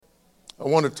I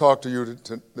want to talk to you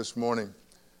this morning.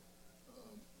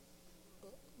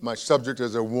 My subject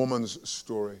is a woman's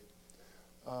story.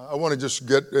 I want to just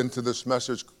get into this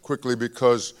message quickly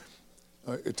because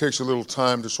it takes a little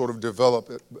time to sort of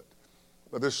develop it.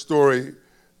 But this story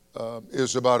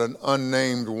is about an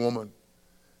unnamed woman.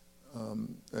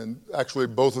 And actually,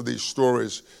 both of these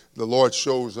stories, the Lord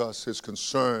shows us his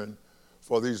concern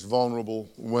for these vulnerable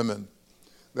women.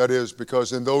 That is,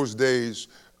 because in those days,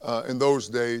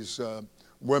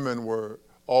 women were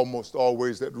almost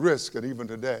always at risk, and even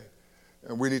today.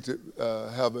 And we need to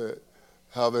have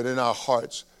it in our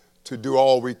hearts to do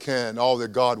all we can, all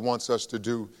that God wants us to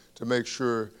do to make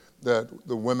sure that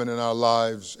the women in our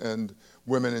lives and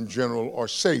women in general are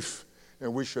safe.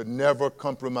 And we should never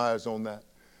compromise on that.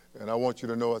 And I want you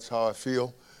to know that's how I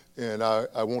feel, and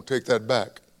I won't take that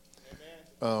back.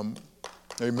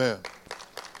 Amen.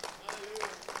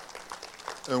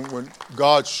 And when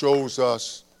God shows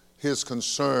us his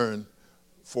concern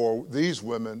for these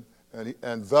women,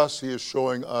 and thus he is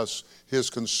showing us his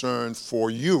concern for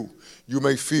you. You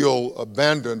may feel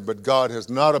abandoned, but God has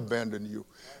not abandoned you.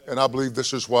 And I believe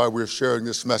this is why we're sharing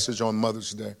this message on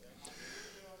Mother's Day.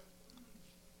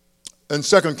 In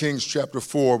 2 Kings chapter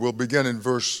 4, we'll begin in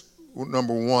verse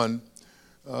number 1.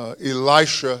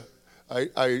 Elisha,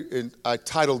 I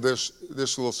titled this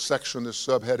little section, this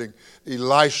subheading,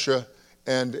 Elisha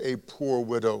and a Poor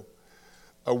Widow.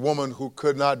 A woman who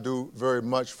could not do very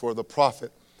much for the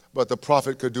prophet, but the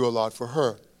prophet could do a lot for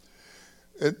her.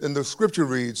 And the scripture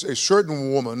reads, a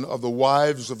certain woman of the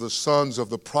wives of the sons of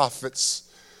the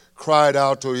prophets cried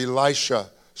out to Elisha,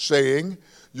 saying,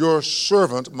 your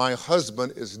servant, my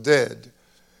husband, is dead,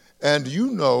 and you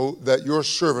know that your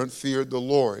servant feared the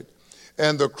Lord,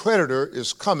 and the creditor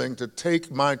is coming to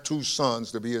take my 2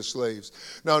 sons to be his slaves.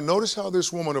 Now, notice how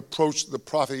this woman approached the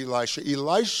prophet Elisha.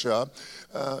 Elisha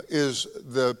is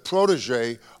the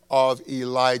protege of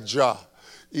Elijah.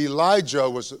 Elijah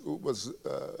was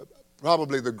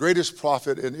probably the greatest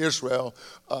prophet in Israel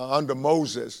under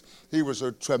Moses. He was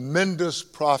a tremendous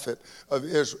prophet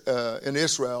in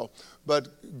Israel.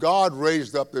 But God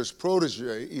raised up this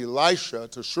protege, Elisha,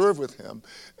 to serve with him.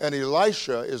 And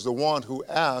Elisha is the one who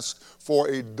asked for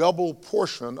a double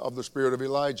portion of the spirit of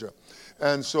Elijah.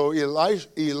 And so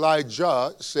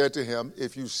Elijah said to him,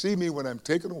 if you see me when I'm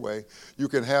taken away, you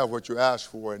can have what you asked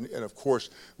for. And of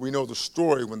course, we know the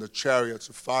story when the chariots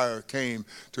of fire came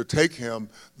to take him.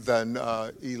 Then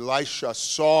Elisha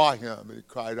saw him and he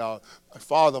cried out,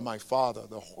 my father,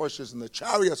 the horses and the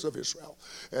chariots of Israel.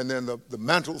 And then the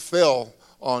mantle fell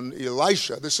on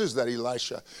Elisha. This is that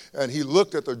Elisha. And he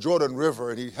looked at the Jordan River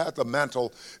and he had the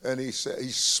mantle and he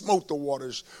smote the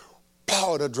waters.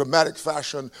 Pow, in a dramatic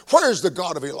fashion, where is the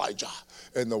God of Elijah?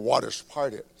 And the waters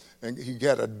parted. And he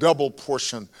got a double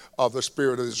portion of the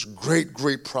spirit of this great,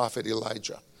 great prophet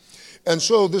Elijah. And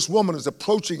so this woman is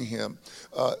approaching him.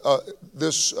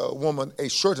 This woman, a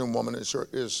certain woman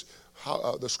is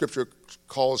how the scripture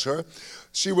calls her.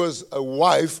 She was a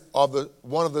wife of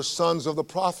one of the sons of the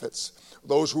prophets,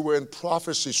 those who were in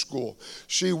prophecy school.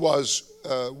 She was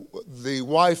the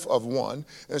wife of one.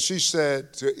 And she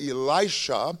said to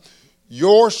Elisha,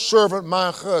 your servant,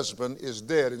 my husband, is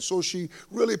dead. And so she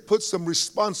really put some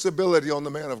responsibility on the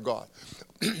man of God.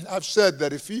 I've said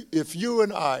that if you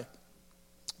and I,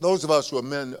 those of us who are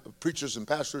men, preachers and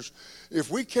pastors, if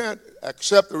we can't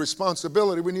accept the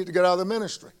responsibility, we need to get out of the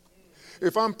ministry.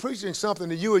 If I'm preaching something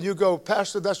to you and you go,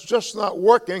 Pastor, that's just not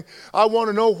working, I want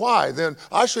to know why, then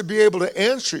I should be able to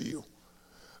answer you.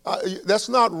 That's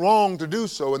not wrong to do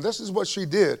so, and this is what she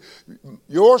did.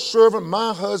 Your servant,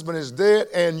 my husband, is dead,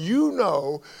 and you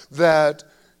know that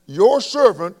your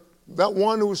servant, that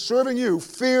one who was serving you,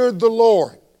 feared the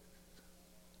Lord.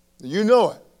 You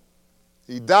know it.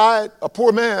 He died, a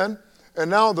poor man,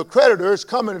 and now the creditor is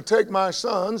coming to take my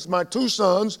 2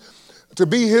 sons, to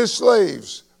be his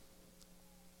slaves.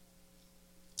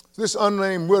 This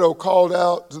unnamed widow called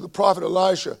out to the prophet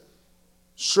Elisha,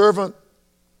 servant,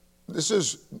 this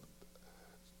is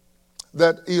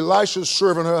that Elisha's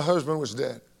servant, her husband, was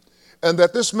dead. And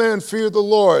that this man feared the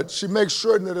Lord. She makes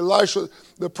certain that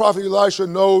the prophet Elisha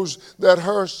knows that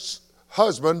her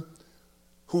husband,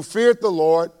 who feared the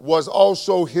Lord, was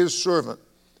also his servant.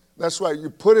 That's right, you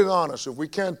put it on us. If we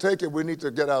can't take it, we need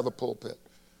to get out of the pulpit.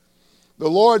 The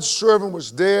Lord's servant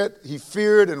was dead. He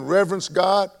feared and reverenced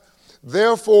God.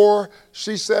 Therefore,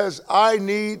 she says, I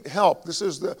need help. This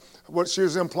is what she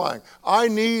is implying. I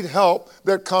need help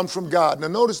that comes from God. Now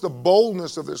notice the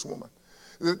boldness of this woman.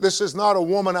 This is not a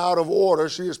woman out of order.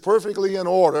 She is perfectly in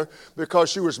order because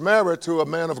she was married to a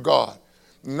man of God.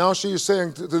 Now she is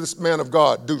saying to this man of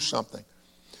God, do something.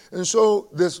 And so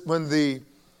when the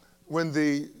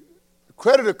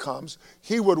creditor comes,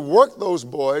 he would work those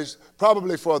boys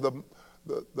probably for the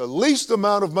least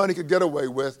amount of money he could get away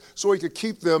with so he could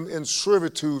keep them in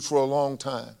servitude for a long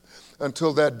time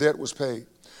until that debt was paid.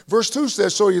 Verse 2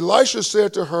 says, so Elisha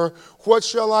said to her, what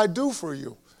shall I do for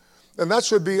you? And that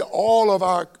should be all of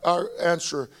our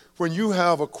answer when you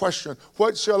have a question.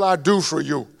 What shall I do for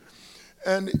you?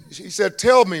 And he said,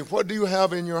 tell me, what do you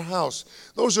have in your house?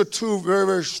 Those are two very,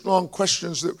 very strong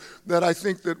questions that I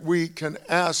think that we can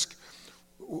ask.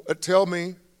 Tell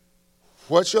me,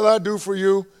 what shall I do for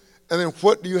you? And then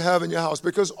what do you have in your house?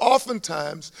 Because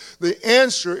oftentimes the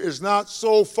answer is not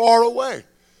so far away.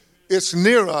 It's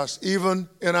near us, even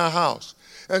in our house.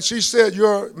 And she said,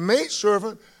 your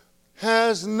maidservant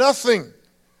has nothing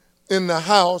in the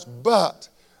house but,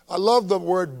 I love the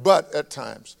word but at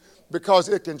times, because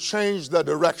it can change the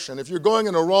direction. If you're going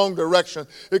in the wrong direction,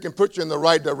 it can put you in the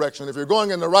right direction. If you're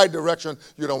going in the right direction,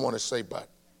 you don't want to say but.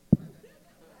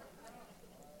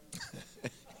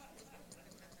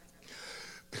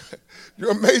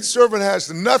 Your maidservant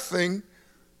has nothing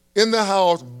in the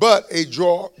house but a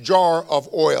jar of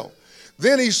oil.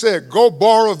 Then he said, go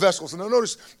borrow vessels. And I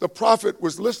notice the prophet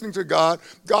was listening to God.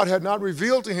 God had not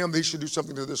revealed to him that he should do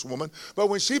something to this woman. But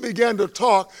when she began to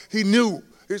talk, he knew.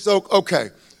 He said, okay,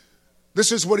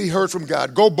 this is what he heard from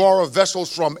God. Go borrow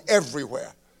vessels from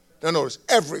everywhere. Now notice,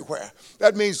 everywhere.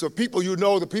 That means the people you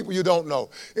know, the people you don't know.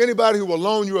 Anybody who will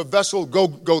loan you a vessel, go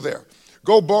there.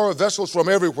 Go borrow vessels from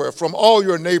everywhere, from all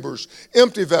your neighbors,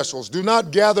 empty vessels. Do not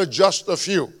gather just a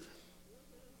few.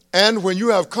 And when you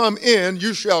have come in,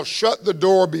 you shall shut the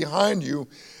door behind you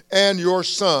and your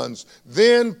sons.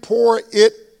 Then pour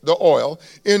the oil,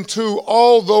 into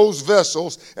all those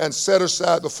vessels and set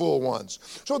aside the full ones.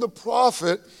 So the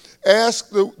prophet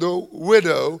asked the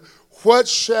widow, what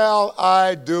shall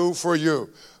I do for you?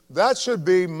 That should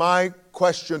be my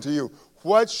question to you.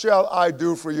 What shall I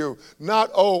do for you? Not,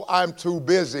 oh, I'm too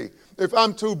busy. If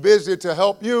I'm too busy to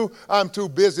help you, I'm too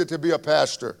busy to be a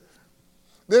pastor.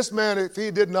 This man, if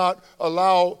he did not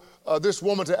allow this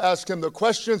woman to ask him the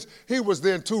questions, he was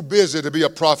then too busy to be a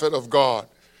prophet of God.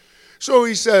 So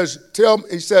he said, tell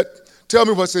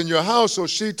me what's in your house. So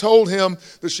she told him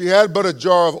that she had but a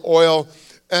jar of oil.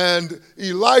 And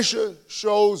Elisha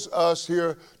shows us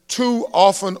here two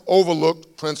often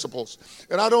overlooked principles.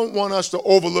 And I don't want us to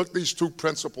overlook these two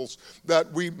principles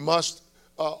that we must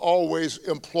always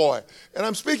employ. And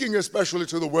I'm speaking especially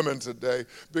to the women today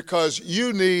because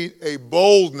you need a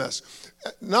boldness,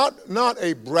 not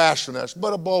a brashness,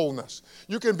 but a boldness.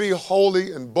 You can be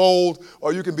holy and bold,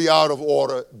 or you can be out of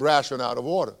order, brash and out of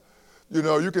order. You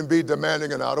know, you can be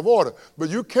demanding and out of order, but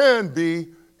you can be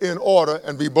in order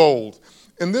and be bold.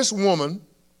 And this woman,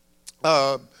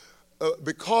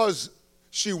 because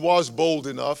she was bold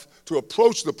enough to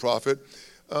approach the prophet,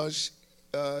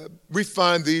 we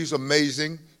find these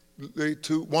amazing,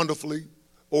 two wonderfully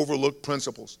overlooked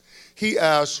principles. He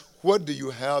asks, what do you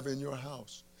have in your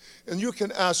house? And you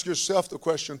can ask yourself the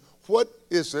question, what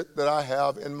is it that I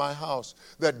have in my house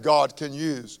that God can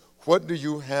use? What do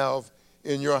you have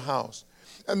in your house?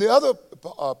 And the other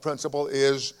principle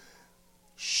is,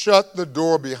 shut the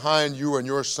door behind you and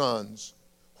your sons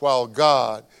while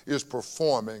God is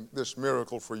performing this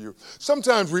miracle for you.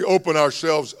 Sometimes we open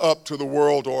ourselves up to the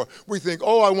world, or we think,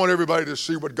 oh, I want everybody to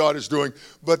see what God is doing.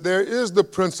 But there is the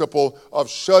principle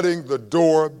of shutting the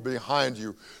door behind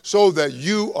you so that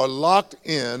you are locked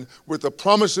in with the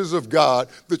promises of God,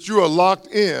 that you are locked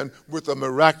in with the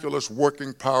miraculous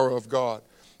working power of God.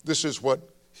 This is what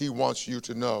he wants you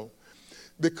to know.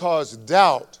 Because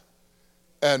doubt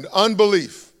and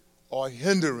unbelief are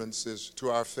hindrances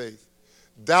to our faith.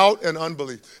 Doubt and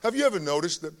unbelief. Have you ever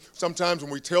noticed that sometimes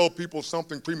when we tell people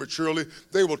something prematurely,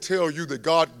 they will tell you that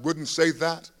God wouldn't say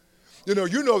that? You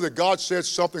know that God said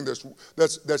something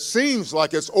that seems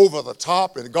like it's over the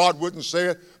top and God wouldn't say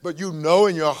it, but you know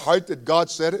in your heart that God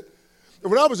said it.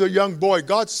 When I was a young boy,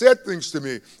 God said things to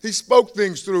me. He spoke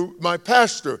things through my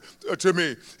pastor to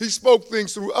me. He spoke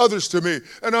things through others to me,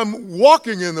 and I'm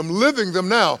walking in them, living them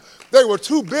now. They were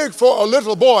too big for a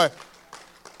little boy,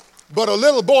 but a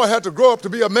little boy had to grow up to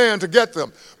be a man to get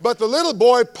them. But the little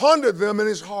boy pondered them in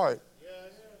his heart. Yes.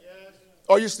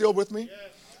 Are you still with me? Yes.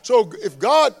 So if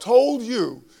God told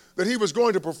you that he was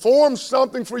going to perform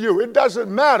something for you, it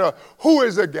doesn't matter who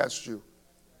is against you.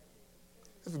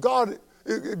 If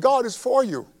God is for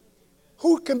you,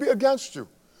 who can be against you?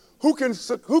 Who can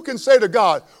say to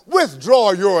God,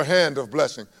 withdraw your hand of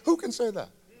blessing? Who can say that?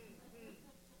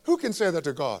 Who can say that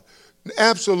to God?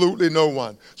 Absolutely no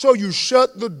one. So you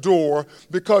shut the door,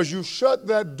 because you shut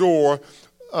that door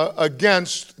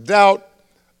against doubt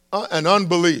and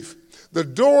unbelief. The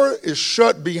door is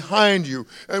shut behind you.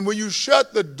 And when you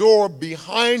shut the door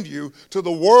behind you to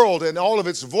the world and all of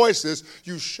its voices,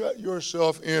 you shut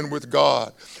yourself in with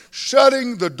God.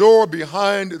 Shutting the door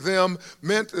behind them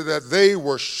meant that they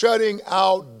were shutting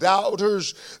out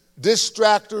doubters,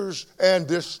 distractors, and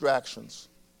distractions.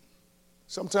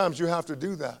 Sometimes you have to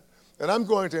do that. And I'm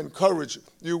going to encourage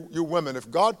you women,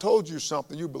 if God told you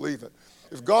something, you believe it.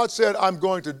 If God said, I'm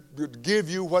going to give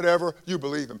you whatever, you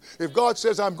believe him. If God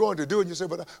says, I'm going to do it, and you say,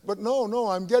 but no,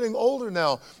 I'm getting older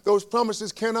now. Those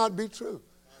promises cannot be true.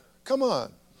 Come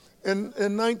on. In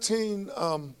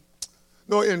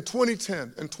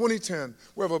 2010,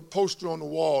 we have a poster on the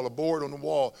wall, a board on the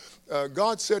wall.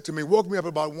 God said to me, woke me up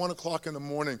about 1 o'clock in the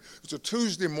morning. It's a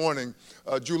Tuesday morning,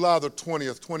 July the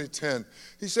 20th, 2010.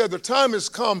 He said, the time has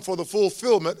come for the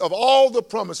fulfillment of all the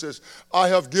promises I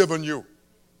have given you.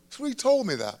 So he told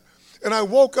me that. And I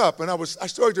woke up and I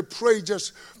started to pray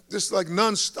just like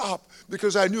nonstop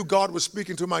because I knew God was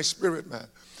speaking to my spirit, man.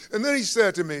 And then he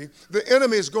said to me, the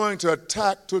enemy is going to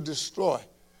attack to destroy.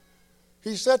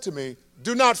 He said to me,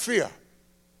 do not fear.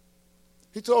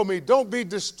 He told me, don't be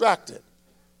distracted.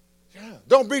 Yeah,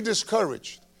 don't be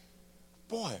discouraged.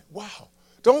 Boy, wow.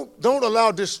 Don't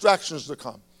allow distractions to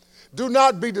come. Do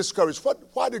not be discouraged.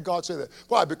 Why did God say that?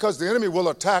 Why? Because the enemy will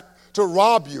attack to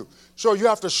rob you. So you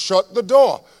have to shut the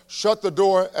door. Shut the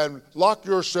door and lock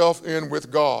yourself in with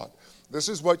God. This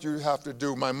is what you have to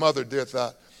do. My mother did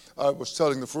that. I was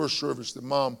telling the first service that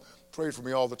Mom prayed for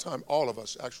me all the time. All of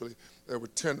us, actually. There were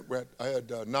 10. I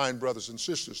had 9 brothers and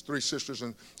sisters, 3 sisters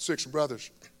and 6 brothers.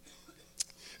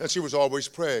 And she was always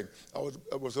praying. I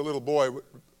was a little boy,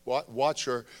 watch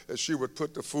her as she would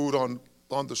put the food on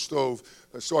the stove,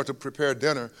 start to prepare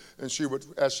dinner, and she would,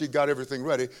 as she got everything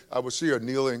ready, I would see her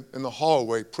kneeling in the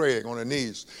hallway praying on her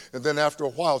knees. And then after a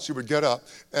while, she would get up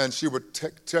and she would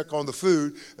check on the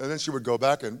food, and then she would go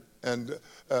back and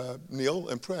kneel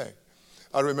and pray.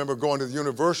 I remember going to the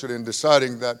university and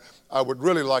deciding that I would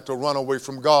really like to run away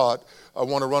from God. I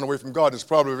want to run away from God. It's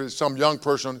probably some young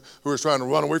person who is trying to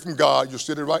run away from God. You're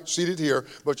seated here,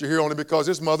 but you're here only because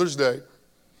it's Mother's Day,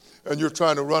 and you're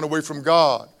trying to run away from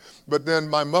God. But then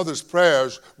my mother's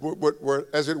prayers were,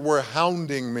 as it were,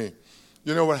 hounding me.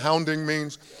 You know what hounding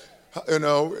means? You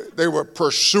know, they were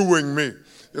pursuing me.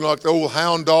 You know, like the old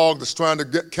hound dog that's trying to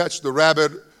catch the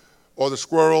rabbit or the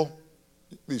squirrel.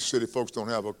 These city folks don't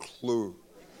have a clue.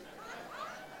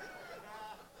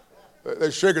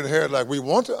 They're shaking their head like, we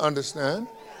want to understand.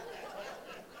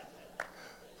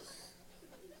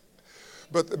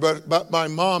 But my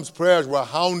mom's prayers were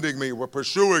hounding me, were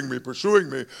pursuing me,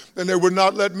 and they would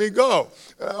not let me go.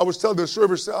 I was telling the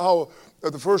service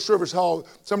the first service, how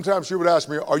sometimes she would ask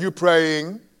me, are you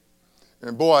praying?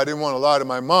 And boy, I didn't want to lie to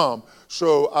my mom,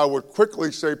 so I would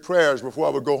quickly say prayers before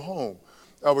I would go home.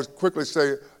 I would quickly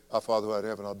say, our Father who art in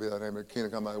heaven, I'll be thy name,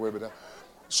 kingdom come, thy way be done.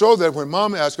 So that when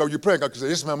Mom asked, are you praying? I could say,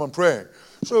 yes, ma'am, I'm praying.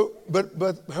 So, but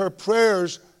her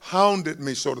prayers hounded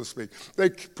me, so to speak. They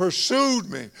pursued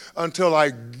me until I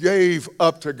gave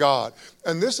up to God.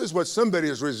 And this is what somebody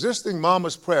is resisting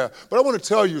Mama's prayer. But I want to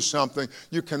tell you something.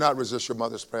 You cannot resist your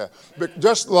mother's prayer. But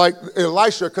just like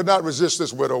Elisha could not resist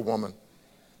this widow woman.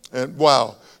 And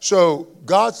wow. So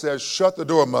God says, shut the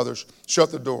door, mothers.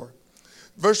 Shut the door.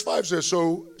 Verse 5 says,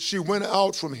 so she went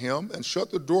out from him and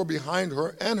shut the door behind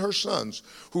her and her sons,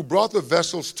 who brought the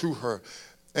vessels to her,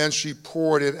 and she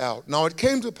poured it out. Now it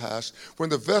came to pass, when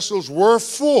the vessels were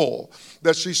full,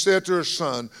 that she said to her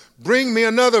son, bring me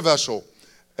another vessel.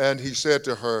 And he said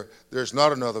to her, there's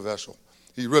not another vessel.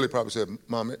 He really probably said,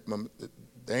 Mom,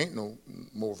 there ain't no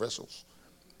more vessels.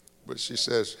 But she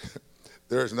says,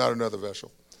 there's not another vessel.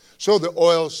 So the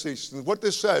oil ceased. And what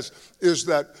this says is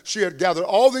that she had gathered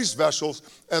all these vessels,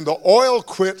 and the oil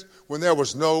quit when there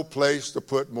was no place to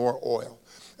put more oil.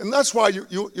 And that's why you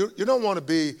don't want to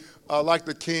be like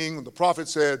the king. The prophet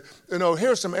said, you know,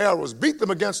 here's some arrows, beat them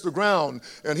against the ground.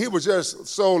 And he was just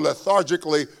so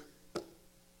lethargically,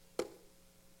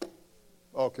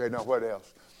 okay, now what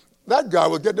else? That guy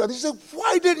would get done. He said,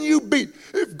 why didn't you beat?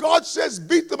 If God says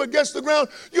beat them against the ground,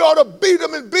 you ought to beat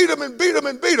them and beat them and beat them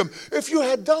and beat them. If you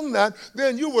had done that,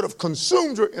 then you would have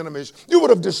consumed your enemies. You would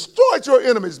have destroyed your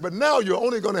enemies. But now you're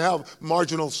only going to have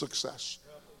marginal success.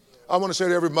 I want to say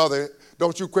to every mother,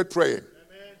 don't you quit praying.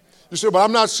 You say, but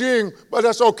I'm not seeing, but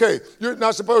that's okay. You're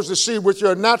not supposed to see with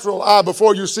your natural eye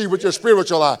before you see with your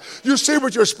spiritual eye. You see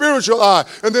with your spiritual eye,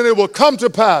 and then it will come to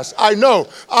pass. I know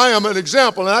I am an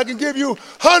example, and I can give you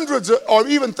hundreds or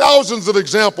even thousands of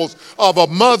examples of a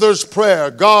mother's prayer.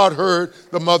 God heard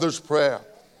the mother's prayer.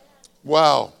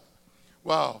 Wow.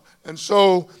 Wow. And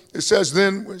so it says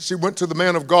then she went to the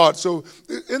man of God. So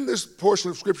in this portion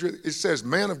of Scripture, it says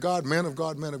man of God, man of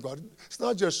God, man of God. It's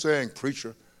not just saying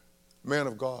preacher, man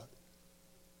of God,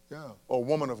 yeah, or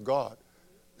woman of God.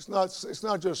 It's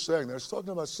not just saying that. It's talking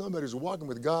about somebody who's walking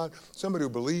with God, somebody who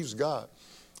believes God.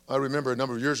 I remember a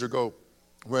number of years ago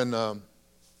when I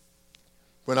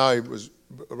was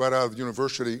right out of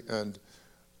university, and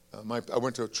I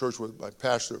went to a church where my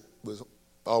pastor was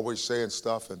always saying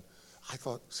stuff, and I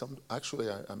thought,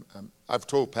 I've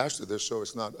told Pastor this, so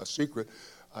it's not a secret.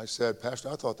 I said, Pastor,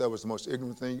 I thought that was the most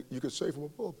ignorant thing you could say from a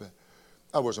pulpit.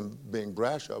 I wasn't being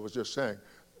brash. I was just saying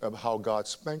how God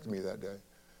spanked me that day.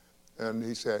 And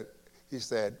he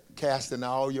said, casting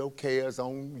all your cares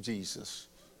on Jesus,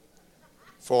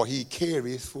 for he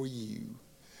careth for you.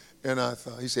 And I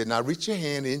thought, he said, now reach your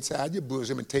hand inside your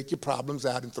bosom and take your problems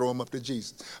out and throw them up to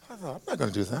Jesus. I thought, I'm not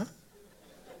going to do that.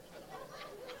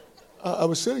 I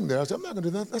was sitting there. I said, I'm not going to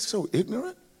do that. That's so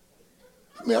ignorant.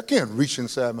 I mean, I can't reach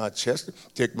inside my chest,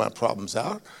 take my problems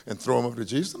out, and throw them up to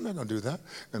Jesus. I'm not going to do that.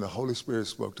 And the Holy Spirit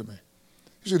spoke to me.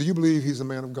 He said, do you believe he's a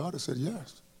man of God? I said,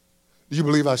 yes. Do you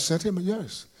believe I sent him?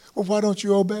 Yes. Well, why don't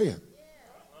you obey him?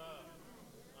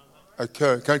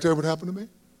 Can I tell you what happened to me?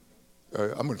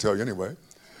 I'm going to tell you anyway.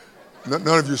 None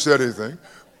of you said anything.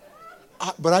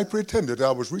 But I pretended I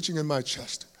was reaching in my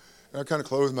chest. And I kind of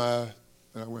closed my eyes,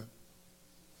 and I went.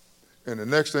 And the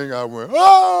next thing I went,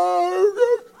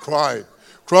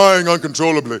 crying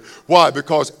uncontrollably. Why?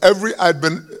 Because I'd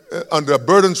been under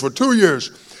burdens for 2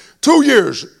 years. 2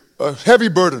 years of heavy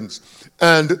burdens.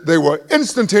 And they were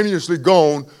instantaneously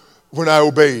gone when I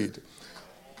obeyed.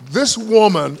 This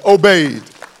woman obeyed.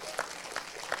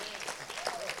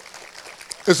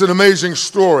 It's an amazing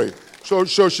story. So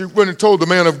she went and told the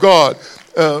man of God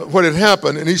what had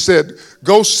happened. And he said,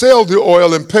 go sell the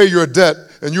oil and pay your debt,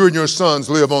 and you and your sons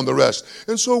live on the rest.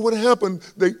 And so what happened,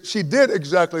 she did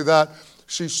exactly that.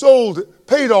 She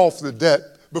paid off the debt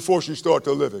before she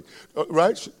started living,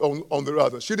 right? On the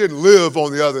other. She didn't live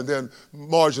on the other and then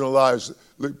marginalize,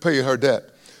 pay her debt.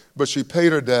 But she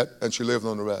paid her debt and she lived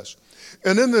on the rest.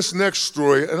 And in this next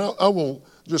story, and I will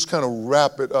just kind of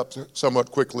wrap it up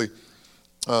somewhat quickly.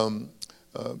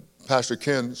 Pastor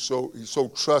Ken, he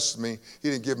so trusts me,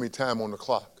 he didn't give me time on the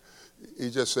clock.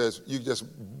 He just says, you just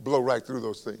blow right through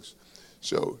those things.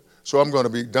 So I'm going to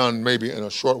be done maybe in a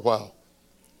short while.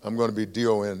 I'm going to be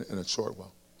DON in a short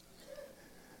while.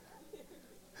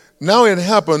 Now it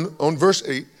happened, on verse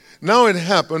 8, now it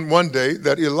happened one day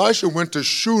that Elisha went to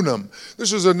Shunem.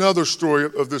 This is another story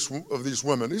of these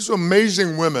women. These are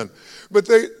amazing women. But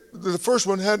the first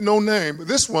one had no name.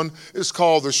 This one is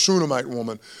called the Shunammite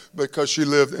woman because she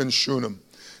lived in Shunem.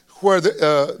 Where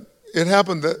it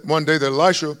happened that one day that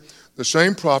Elisha, the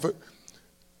same prophet,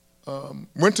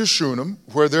 went to Shunem,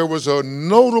 where there was a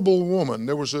notable woman.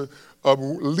 There was a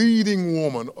leading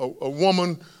woman, a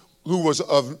woman who was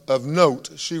of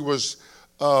note. She was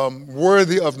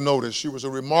worthy of notice. She was a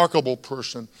remarkable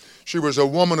person. She was a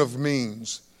woman of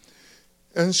means.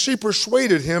 And she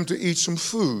persuaded him to eat some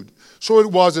food. So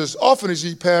it was as often as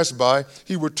he passed by,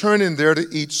 he would turn in there to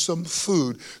eat some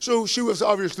food. So she was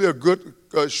obviously a good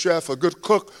chef, a good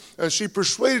cook, and she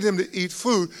persuaded him to eat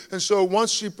food. And so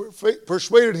once she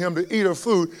persuaded him to eat her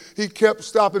food, he kept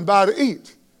stopping by to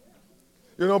eat.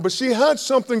 But she had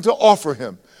something to offer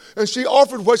him. And she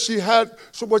offered what she had,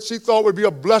 so what she thought would be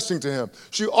a blessing to him.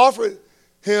 She offered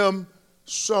him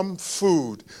some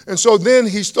food. And so then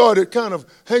he started kind of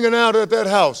hanging out at that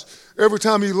house. Every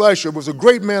time Elisha was a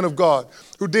great man of God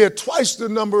who did twice the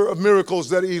number of miracles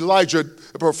that Elijah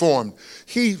performed.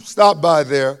 He stopped by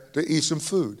there to eat some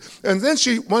food. And then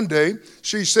one day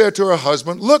she said to her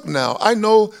husband, look now, I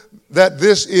know that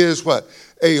this is what?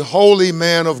 A holy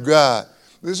man of God.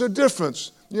 There's a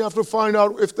difference. You have to find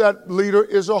out if that leader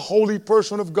is a holy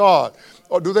person of God,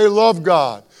 or do they love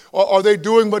God, or are they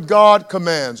doing what God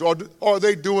commands, or are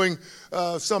they doing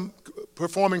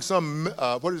performing some,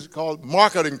 what is it called,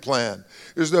 marketing plan?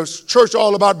 Is the church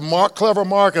all about clever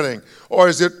marketing, or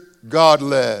is it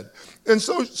God-led? And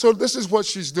so this is what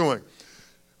she's doing.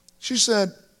 She said,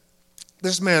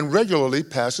 this man regularly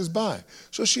passes by.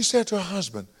 So she said to her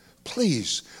husband,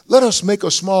 please, let us make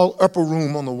a small upper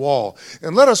room on the wall,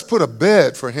 and let us put a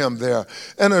bed for him there,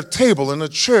 and a table, and a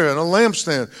chair, and a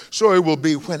lampstand, so it will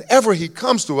be whenever he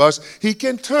comes to us, he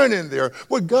can turn in there.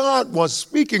 Well, God was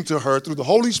speaking to her through the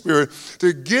Holy Spirit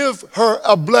to give her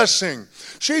a blessing.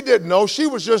 She didn't know. She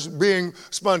was just being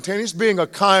spontaneous, being a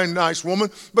kind, nice woman,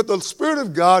 but the Spirit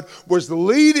of God was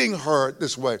leading her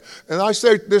this way. And I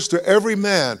say this to every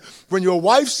man. When your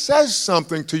wife says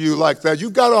something to you like that,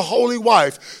 you've got a holy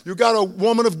wife, you've got a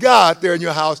woman of God there in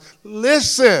your house,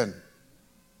 listen.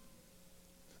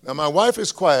 Now, my wife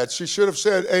is quiet. She should have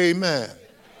said amen.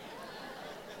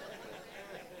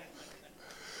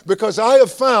 Because I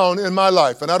have found in my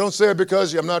life, and I don't say it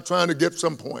because I'm not trying to get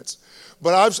some points,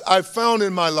 but I've found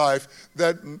in my life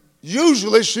that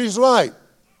usually she's right.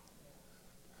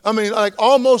 I mean, like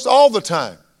almost all the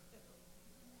time.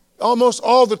 Almost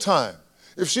all the time.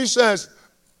 If she says,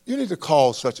 you need to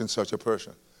call such and such a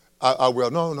person, I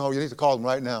will. No, you need to call them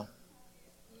right now.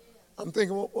 I'm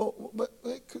thinking, but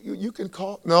you can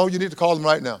call. No, you need to call them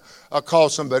right now. I'll call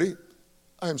somebody.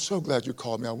 I am so glad you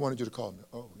called me. I wanted you to call me.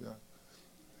 Oh, yeah.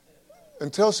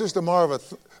 And tell Sister Marva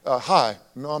hi.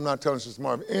 No, I'm not telling Sister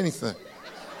Marva anything.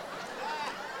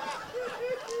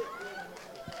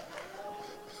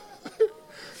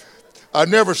 I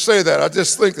never say that. I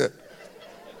just think that.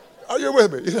 Are you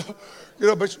with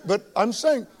me? But I'm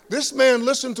saying this man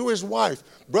listened to his wife.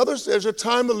 Brothers, there's a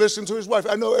time to listen to his wife.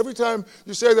 I know every time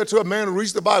you say that to a man who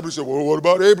reads the Bible, you say, well, what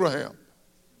about Abraham?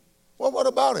 Well, what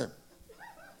about him?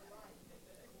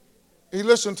 He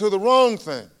listened to the wrong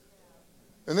thing.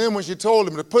 And then when she told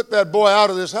him to put that boy out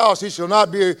of this house, he shall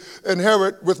not be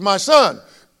inherit with my son.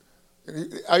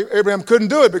 Abraham couldn't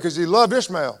do it because he loved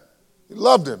Ishmael. He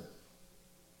loved him.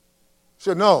 She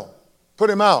said, no, put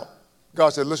him out. God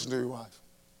said, listen to your wife.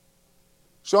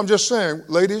 So I'm just saying,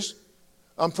 ladies,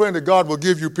 I'm praying that God will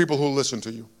give you people who listen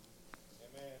to you.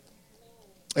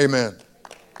 Amen. Amen.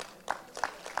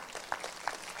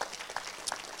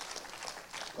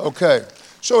 Okay.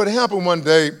 So it happened one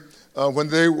day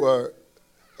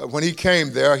when he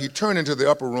came there, he turned into the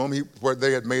upper room where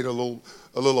they had made a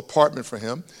little apartment for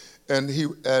him, and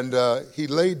he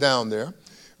laid down there.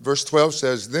 Verse 12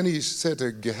 says, then he said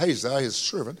to Gehazi, his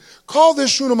servant, call this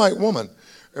Shunammite woman.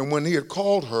 And when he had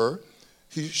called her,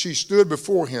 she stood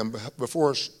before him,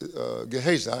 before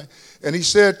Gehazi, and he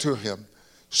said to him,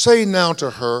 say now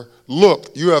to her, look,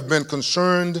 you have been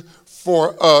concerned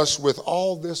for us with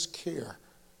all this care.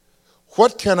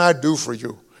 What can I do for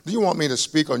you? Do you want me to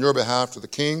speak on your behalf to the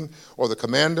king or the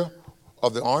commander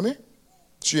of the army?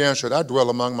 She answered, I dwell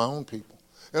among my own people.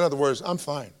 In other words, I'm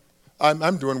fine.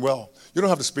 I'm doing well. You don't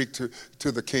have to speak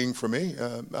to the king for me.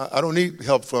 I don't need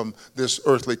help from this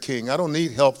earthly king. I don't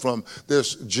need help from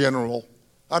this general.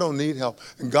 I don't need help.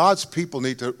 And God's people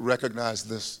need to recognize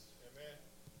this.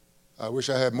 Amen. I wish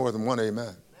I had more than one amen.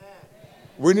 Amen.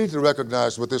 We need to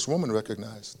recognize what this woman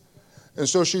recognized. And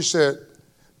so she said,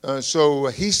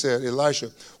 he said, Elisha,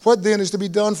 what then is to be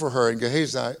done for her? And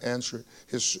Gehazi answered,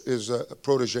 his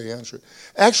protege answered,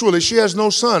 actually, she has no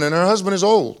son and her husband is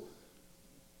old.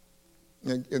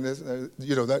 And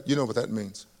you know what that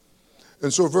means.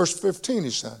 And so verse 15, he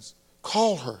says,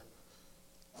 call her.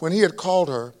 When he had called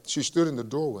her, she stood in the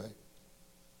doorway.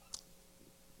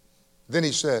 Then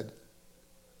he said,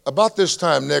 about this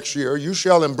time next year, you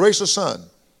shall embrace a son.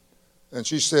 And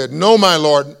she said, no, my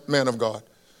Lord, man of God.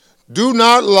 Do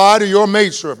not lie to your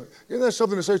maidservant. Isn't that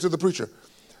something to say to the preacher?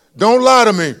 Don't lie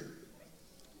to me.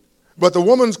 But the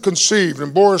woman conceived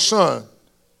and bore a son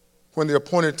when the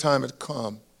appointed time had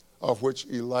come, of which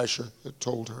Elisha had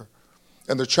told her.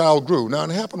 And the child grew. Now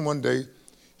it happened one day,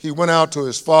 he went out to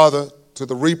his father, to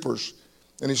the reapers,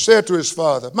 and he said to his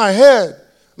father, my head,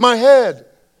 my head.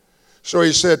 So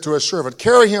he said to his servant,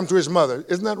 carry him to his mother.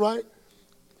 Isn't that right?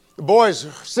 The boy's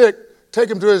sick, take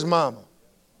him to his mama.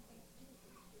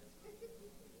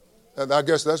 And I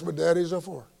guess that's what daddies are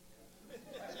for.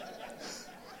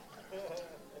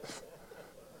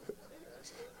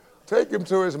 Take him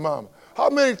to his mama. How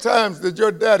many times did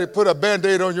your daddy put a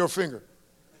Band-Aid on your finger?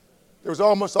 It was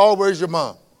almost always your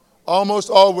mom. Almost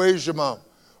always your mom.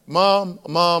 Mom,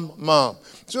 mom, mom.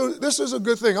 So this is a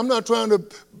good thing. I'm not trying to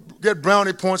get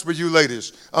brownie points with you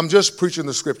ladies. I'm just preaching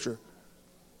the scripture.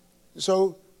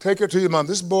 So take her to your mom.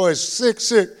 This boy is sick.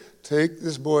 Take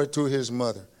this boy to his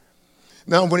mother.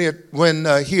 Now, when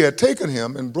he had taken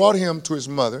him and brought him to his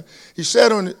mother, he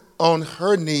sat on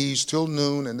her knees till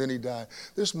noon, and then he died.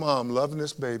 This mom, loving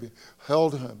this baby,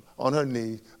 held him on her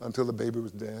knee until the baby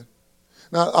was dead.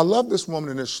 Now, I love this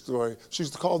woman in this story. She's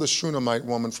called the Shunammite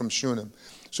woman from Shunem.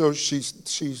 So she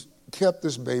kept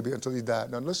this baby until he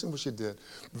died. Now, listen what she did.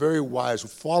 Very wise,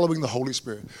 following the Holy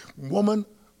Spirit. Women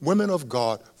of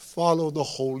God, follow the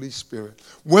Holy Spirit.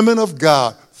 Women of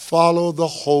God, follow the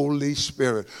Holy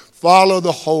Spirit. Follow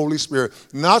the Holy Spirit.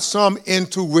 Not some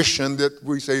intuition that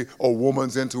we say, a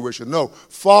woman's intuition. No,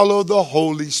 follow the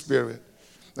Holy Spirit.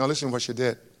 Now listen what she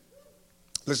did.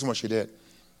 Listen what she did.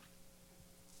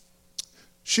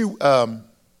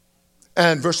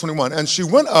 And verse 21, and she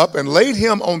went up and laid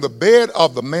him on the bed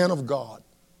of the man of God.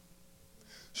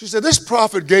 She said, this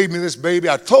prophet gave me this baby.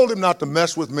 I told him not to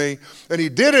mess with me, and he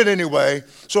did it anyway.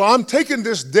 So I'm taking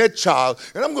this dead child,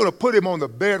 and I'm going to put him on the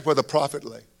bed where the prophet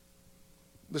lay.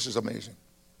 This is amazing.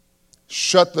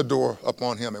 Shut the door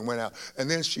upon him and went out. And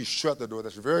then she shut the door.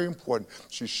 That's very important.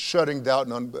 She's shutting doubt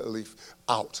and unbelief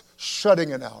out. Shutting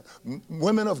it out.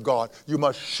 Women of God, you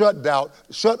must shut doubt,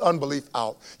 shut unbelief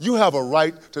out. You have a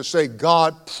right to say,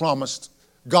 God promised,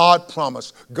 God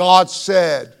promised, God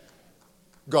said.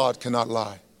 God cannot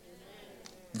lie.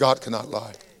 God cannot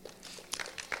lie.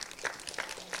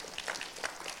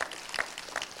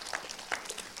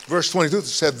 Verse 22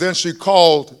 said, then she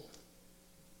called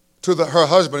to her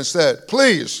husband and said,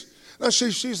 please. Now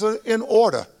she's in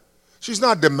order. She's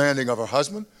not demanding of her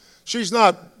husband. She's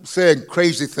not saying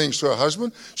crazy things to her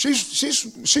husband.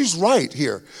 She's right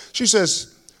here. She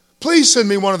says, please send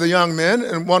me one of the young men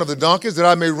and one of the donkeys that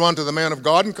I may run to the man of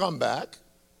God and come back.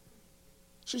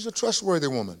 She's a trustworthy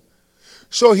woman.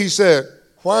 So he said,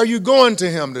 why are you going to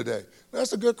him today?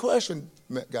 That's a good question,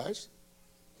 guys.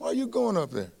 Why are you going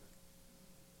up there?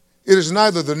 It is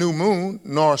neither the new moon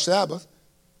nor Sabbath.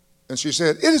 And she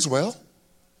said, it is well.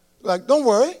 Like, don't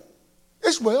worry.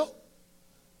 It's well.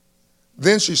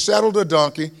 Then she saddled a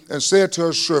donkey and said to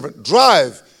her servant,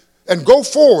 drive and go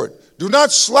forward. Do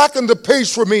not slacken the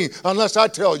pace for me unless I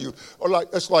tell you. Or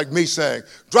it's like me saying,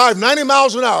 drive 90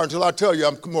 miles an hour until I tell you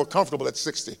I'm more comfortable at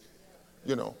 60.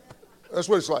 You know, that's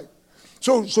what it's like.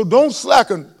 So don't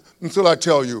slacken until I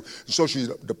tell you. And so she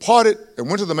departed and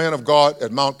went to the man of God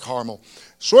at Mount Carmel.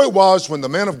 So it was when the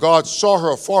man of God saw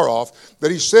her afar off that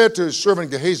he said to his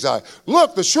servant Gehazi,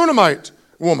 look, the Shunammite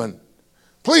woman,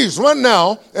 please run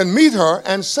now and meet her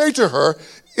and say to her,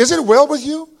 is it well with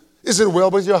you? Is it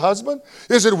well with your husband?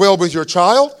 Is it well with your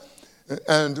child?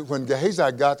 And when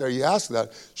Gehazi got there, he asked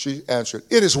that. She answered,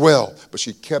 it is well. But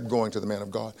she kept going to the man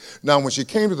of God. Now, when she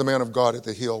came to the man of God at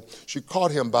the hill, she caught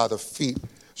him by the feet.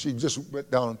 She just went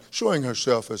down, showing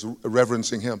herself as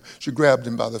reverencing him. She grabbed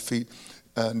him by the feet.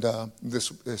 And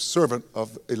this servant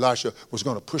of Elisha was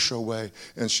going to push her away.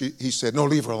 And he said, no,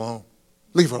 leave her alone.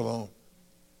 Leave her alone.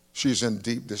 She's in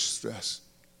deep distress.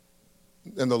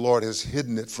 And the Lord has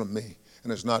hidden it from me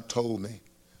and has not told me.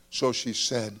 So she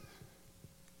said,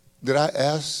 did I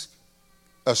ask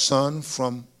a son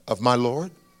of my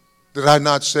Lord? Did I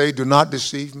not say, do not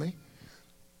deceive me?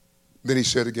 Then he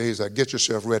said to Gehazi, get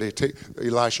yourself ready. Take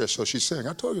Elisha. So she's saying,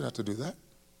 I told you not to do that.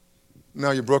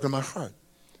 Now you've broken my heart.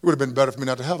 It would have been better for me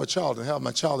not to have a child than have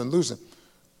my child and lose him.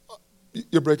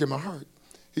 You're breaking my heart.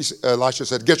 Elisha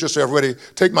said, get yourself ready.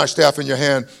 Take my staff in your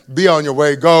hand. Be on your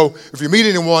way. Go. If you meet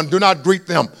anyone, do not greet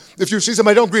them. If you see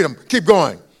somebody, don't greet them. Keep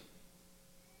going.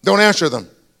 Don't answer them.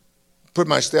 Put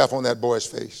my staff on that boy's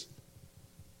face.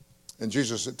 And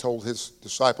Jesus had told his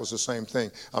disciples the same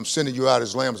thing. I'm sending you out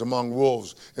as lambs among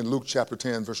wolves in Luke chapter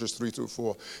 10, verses 3 through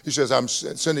 4. He says, I'm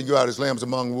sending you out as lambs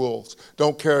among wolves.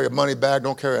 Don't carry a money bag,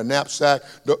 don't carry a knapsack,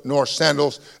 nor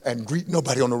sandals, and greet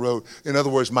nobody on the road. In other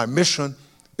words, my mission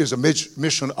is a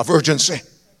mission of urgency.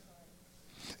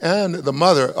 And the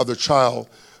mother of the child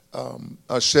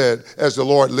said, as the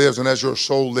Lord lives and as your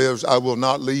soul lives, I will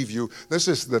not leave you. This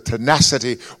is the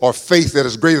tenacity or faith that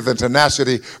is greater than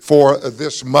tenacity for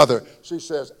this mother. She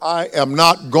says, I am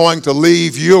not going to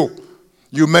leave you.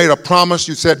 You made a promise.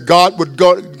 You said God would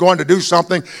going to do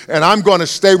something, and I'm going to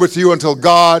stay with you until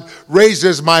God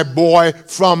raises my boy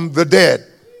from the dead.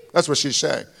 That's what she's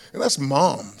saying. And that's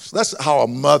moms. That's how a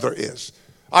mother is.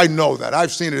 I know that.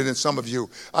 I've seen it in some of you.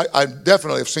 I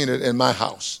definitely have seen it in my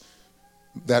house.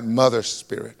 That mother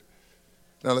spirit.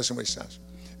 Now listen what he says.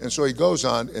 And so he goes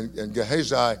on, and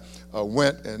Gehazi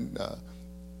went and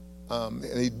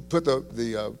he put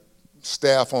the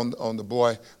staff on the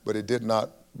boy, but it did not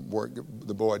work.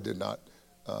 The boy did not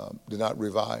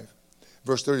revive.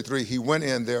 Verse 33, he went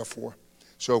in therefore.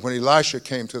 So when Elisha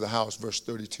came to the house, verse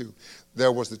 32,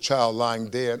 there was the child lying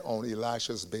dead on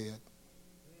Elisha's bed.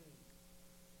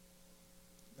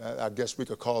 I guess we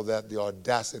could call that the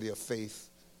audacity of faith.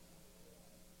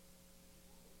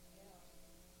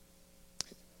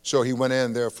 So he went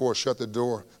in, therefore, shut the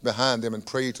door behind them and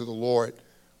prayed to the Lord.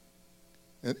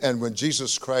 And when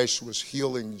Jesus Christ was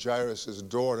healing Jairus'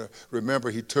 daughter,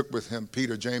 remember he took with him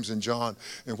Peter, James, and John.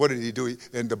 And what did he do?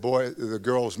 And the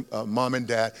girl's mom and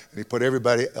dad, and he put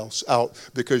everybody else out,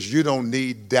 because you don't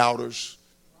need doubters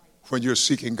when you're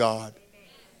seeking God.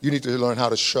 You need to learn how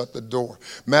to shut the door.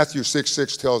 Matthew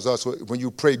 6:6 tells us, when you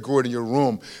pray, go in your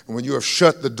room. And when you have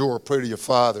shut the door, pray to your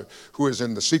Father who is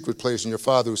in the secret place. And your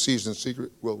Father who sees in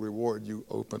secret will reward you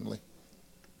openly.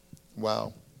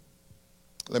 Wow.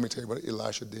 Let me tell you what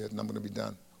Elisha did, and I'm going to be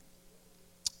done.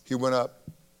 He went up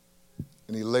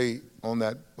and he lay on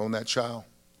that child.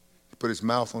 He put his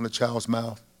mouth on the child's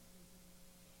mouth.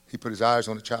 He put his eyes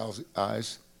on the child's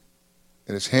eyes.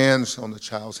 And his hands on the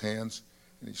child's hands.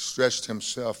 And he stretched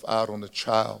himself out on the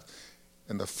child.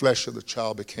 and the flesh of the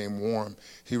child became warm.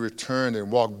 He returned and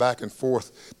walked back and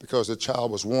forth because the child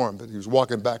was warm, but he was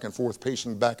walking back and forth,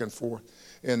 pacing back and forth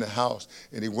in the house.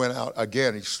 And he went out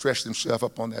again. He stretched himself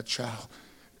up on that child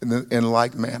in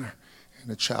like manner.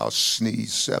 And the child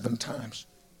sneezed 7 times.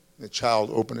 The child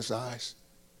opened his eyes.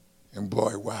 And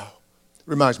boy, wow. It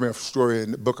reminds me of a story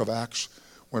in the book of Acts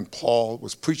when Paul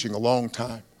was preaching a long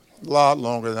time, a lot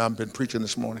longer than I've been preaching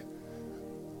this morning,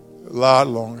 a lot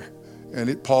longer.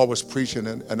 And Paul was preaching,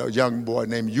 and a young boy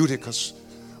named Eutychus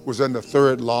was in the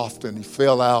 3rd loft, and he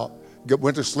fell out,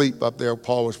 went to sleep up there.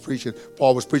 Paul was preaching.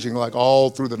 Paul was preaching like all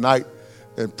through the night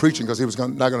and preaching because he was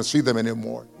not going to see them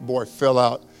anymore. The boy fell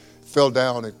out, fell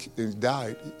down, and he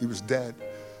died. He was dead.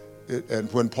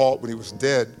 And when he was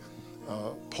dead,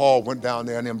 Paul went down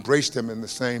there and embraced him in the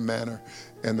same manner,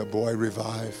 and the boy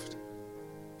revived.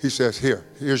 He says,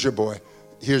 here's your boy.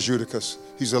 Here's Eutychus.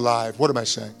 He's alive. What am I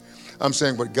saying? I'm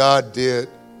saying what God did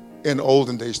in the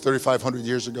olden days, 3,500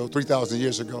 years ago, 3,000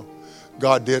 years ago.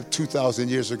 God did 2,000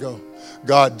 years ago.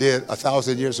 God did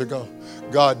 1,000 years ago.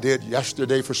 God did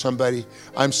yesterday for somebody.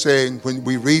 I'm saying when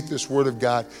we read this Word of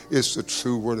God, it's the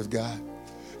true Word of God.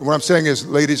 And what I'm saying is,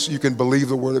 ladies, you can believe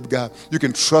the Word of God. You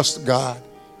can trust God.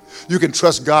 You can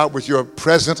trust God with your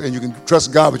present, and you can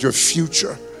trust God with your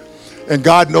future. And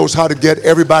God knows how to get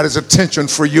everybody's attention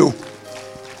for you.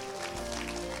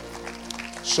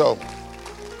 So,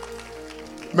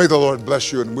 may the Lord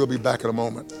bless you, and we'll be back in a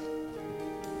moment.